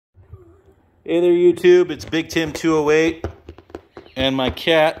Hey there, YouTube. It's Big Tim 208 and my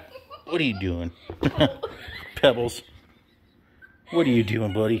cat. What are you doing? Pebbles. What are you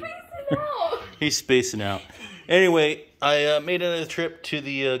doing, buddy? He's spacing out. Anyway, I made another trip to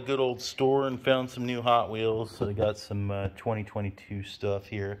the good old store and found some new Hot Wheels. So I got some 2022 stuff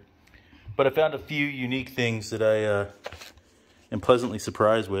here. But I found a few unique things that I am pleasantly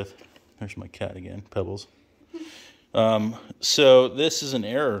surprised with. There's my cat again, Pebbles. So this is an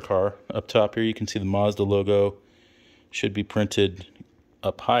error car. Up top here you can see the Mazda logo. Should be printed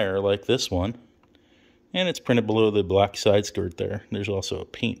up higher like this one. And it's printed below the black side skirt there. There's also a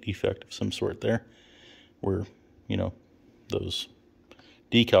paint defect of some sort there, where, you know, those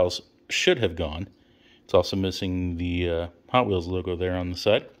decals should have gone. It's also missing the Hot Wheels logo there on the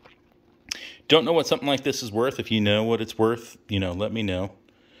side. Don't know what something like this is worth. If you know what it's worth, you know, let me know.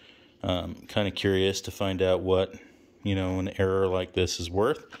 Kind of curious to find out what, you know, an error like this is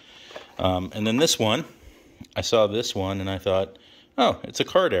worth. And then this one, I saw this one and I thought, oh, it's a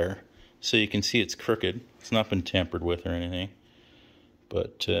card error. So you can see it's crooked. It's not been tampered with or anything.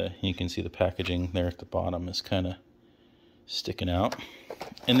 But you can see the packaging there at the bottom is kind of sticking out.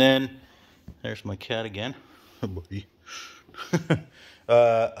 And then, there's my cat again. Oh, buddy.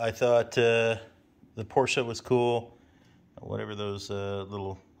 I thought the Porsche was cool. Whatever those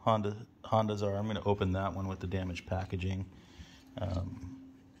little Hondas are. I'm going to open that one with the damaged packaging.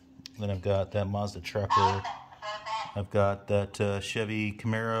 Then I've got that Mazda trucker. I've got that Chevy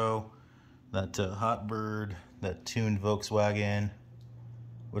Camaro, that Hot Bird, that tuned Volkswagen,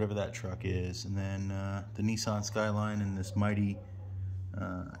 whatever that truck is, and then the Nissan Skyline and this Mighty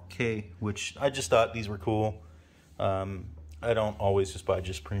K, which I just thought these were cool. I don't always just buy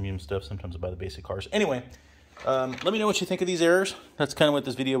just premium stuff. Sometimes I buy the basic cars. Anyway, let me know what you think of these errors. That's kind of what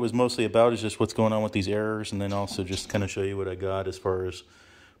this video was mostly about, is just what's going on with these errors, and then also just kind of show you what I got as far as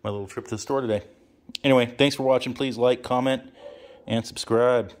my little trip to the store today. Anyway, thanks for watching. Please like, comment, and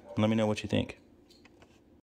subscribe. Let me know what you think.